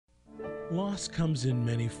Loss comes in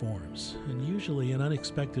many forms, and usually in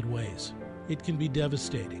unexpected ways. It can be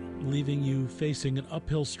devastating, leaving you facing an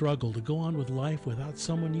uphill struggle to go on with life without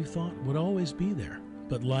someone you thought would always be there.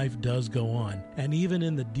 But life does go on, and even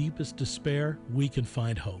in the deepest despair, we can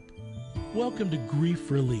find hope. Welcome to Grief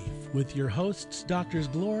Relief with your hosts, Drs.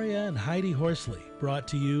 Gloria and Heidi Horsley, brought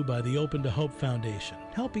to you by the Open to Hope Foundation,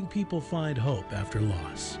 helping people find hope after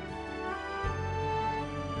loss.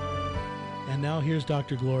 And now here's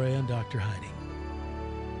Dr. Gloria and Dr. Heidi.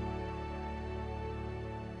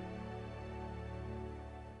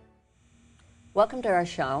 Welcome to our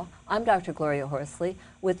show. I'm Dr. Gloria Horsley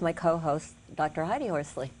with my co-host, Dr. Heidi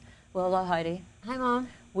Horsley. Well, hello, Heidi. Hi, Mom.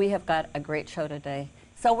 We have got a great show today.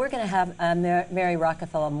 So we're going to have Mary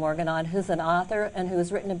Rockefeller Morgan on, who's an author and who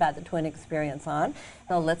has written about the twin experience on.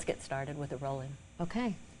 So let's get started with the rolling.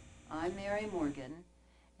 Okay. I'm Mary Morgan,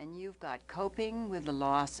 and you've got Coping with the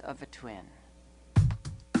Loss of a Twin.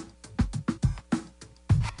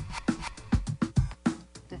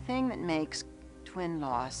 The thing that makes twin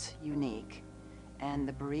loss unique and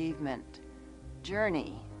the bereavement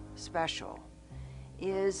journey special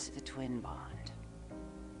is the twin bond.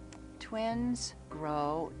 Twins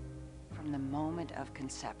grow from the moment of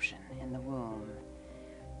conception in the womb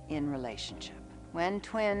in relationship. When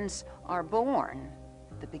twins are born,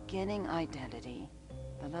 the beginning identity,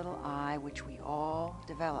 the little I which we all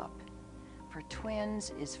develop, for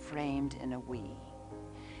twins is framed in a we.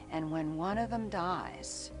 And when one of them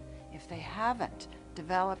dies, if they haven't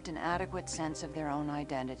developed an adequate sense of their own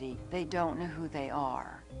identity, they don't know who they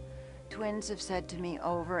are. Twins have said to me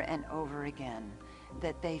over and over again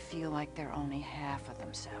that they feel like they're only half of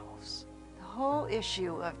themselves. The whole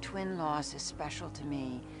issue of twin loss is special to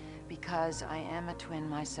me because I am a twin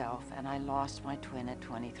myself, and I lost my twin at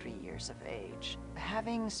 23 years of age.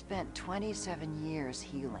 Having spent 27 years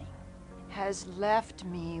healing has left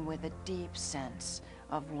me with a deep sense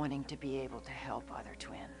of wanting to be able to help other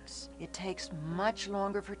twins. It takes much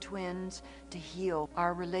longer for twins to heal.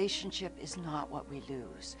 Our relationship is not what we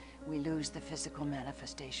lose. We lose the physical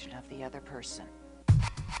manifestation of the other person.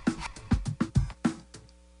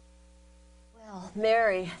 Well,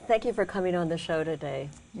 Mary, thank you for coming on the show today.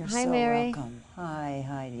 You're Hi, so Mary. welcome. Hi,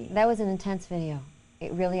 Heidi. That was an intense video.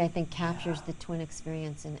 It really, I think, captures the twin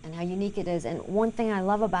experience and how unique it is. And one thing I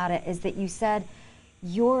love about it is that you said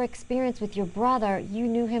your experience with your brother, you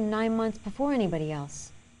knew him 9 months before anybody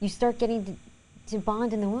else. You start getting to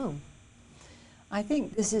bond in the womb. I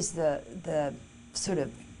think this is the sort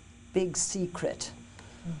of big secret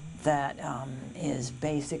that is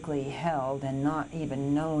basically held and not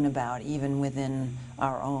even known about even within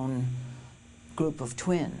our own group of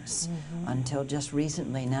twins until just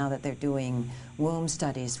recently, now that they're doing womb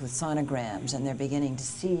studies with sonograms and they're beginning to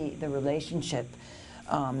see the relationship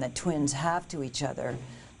that twins have to each other,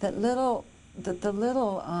 that the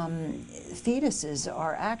little fetuses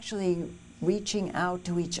are actually reaching out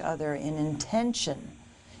to each other in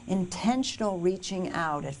intentional reaching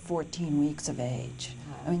out at 14 weeks of age.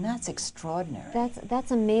 I mean, that's extraordinary.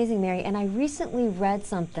 That's amazing, Mary. And I recently read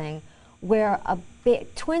something where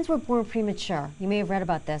twins were born premature. You may have read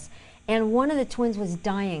about this. And one of the twins was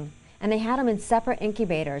dying. And they had them in separate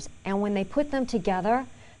incubators. And when they put them together,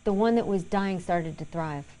 the one that was dying started to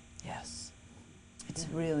thrive. Yes, it's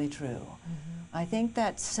really true. I think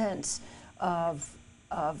that sense of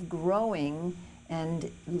growing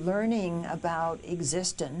and learning about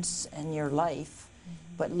existence and your life,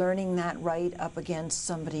 but learning that right up against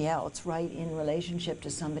somebody else, right in relationship to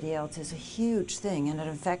somebody else, is a huge thing, and it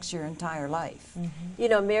affects your entire life. You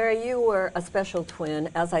know, Mary, you were a special twin,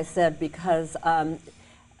 as I said, because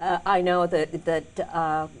I know that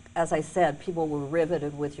as I said, people were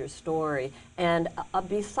riveted with your story. And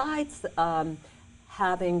besides talking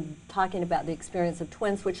about the experience of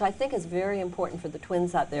twins, which I think is very important for the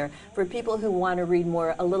twins out there, for people who want to read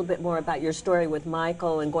a little bit more about your story with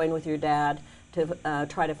Michael and going with your dad to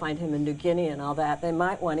try to find him in New Guinea and all that, they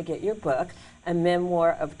might want to get your book, A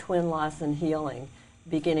Memoir of Twin Loss and Healing,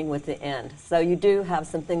 beginning with the end. So you do have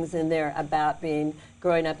some things in there about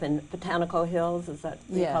growing up in Botanical Hills, is that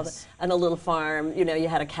what you called it? And a little farm, you know, you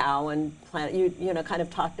had a cow and plant, you know, kind of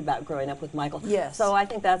talked about growing up with Michael. Yes. So I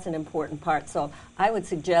think that's an important part. So I would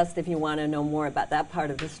suggest, if you want to know more about that part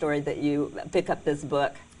of the story, that you pick up this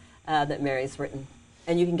book that Mary's written.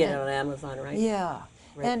 And you can get it on Amazon, right? Yeah.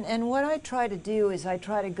 Right. And what I try to do is I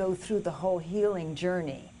try to go through the whole healing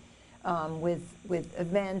journey with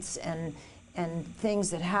events and things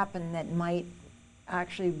that happen that might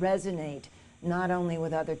actually resonate not only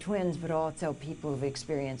with other twins, but also people who've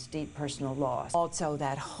experienced deep personal loss. Also,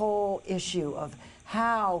 that whole issue of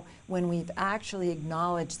how, when we've actually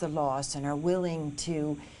acknowledged the loss and are willing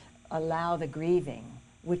to allow the grieving,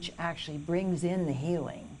 which actually brings in the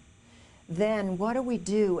healing, then what do we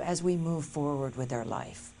do as we move forward with our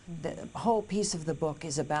life? The whole piece of the book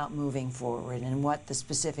is about moving forward and what the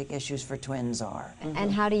specific issues for twins are.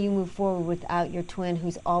 And how do you move forward without your twin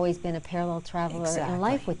who's always been a parallel traveler in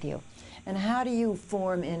life with you? And how do you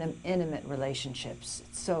form intimate relationships?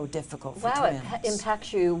 It's so difficult for Wow, twins. it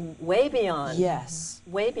impacts you way beyond. Yes.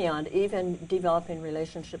 Way beyond even developing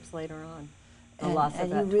relationships later on. The loss of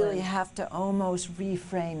and that you really twin. have to almost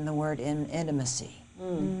reframe the word intimacy.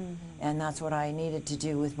 And that's what I needed to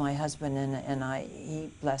do with my husband, and he,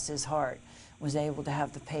 bless his heart, was able to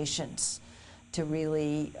have the patience to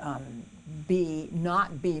really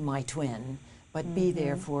not be my twin, but be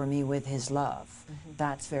there for me with his love.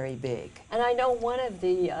 That's very big. And I know one of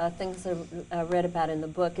the things I read about in the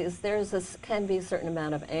book is can be a certain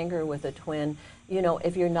amount of anger with a twin, you know,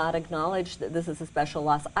 if you're not acknowledged that this is a special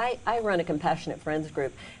loss. I run a Compassionate Friends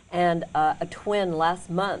group, and a twin last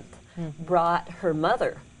month brought her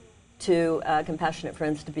mother to Compassionate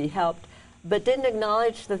Friends to be helped, but didn't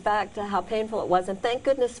acknowledge the fact how painful it was. And thank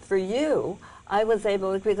goodness for you, I was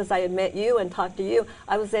able, because I had met you and talked to you,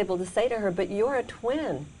 I was able to say to her, but you're a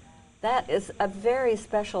twin. That is a very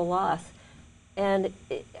special loss. And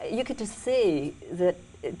you could just see that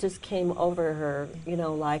it just came over her, you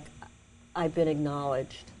know, like, I've been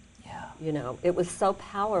acknowledged. Yeah. You know, it was so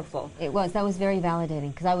powerful. It was. That was very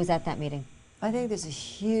validating because I was at that meeting. I think there's a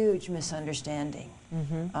huge misunderstanding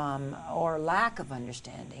or lack of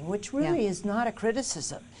understanding, which really is not a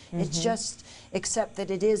criticism. It's just accept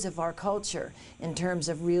that it is of our culture in terms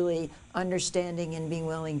of really understanding and being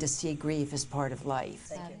willing to see grief as part of life.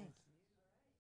 Thank you.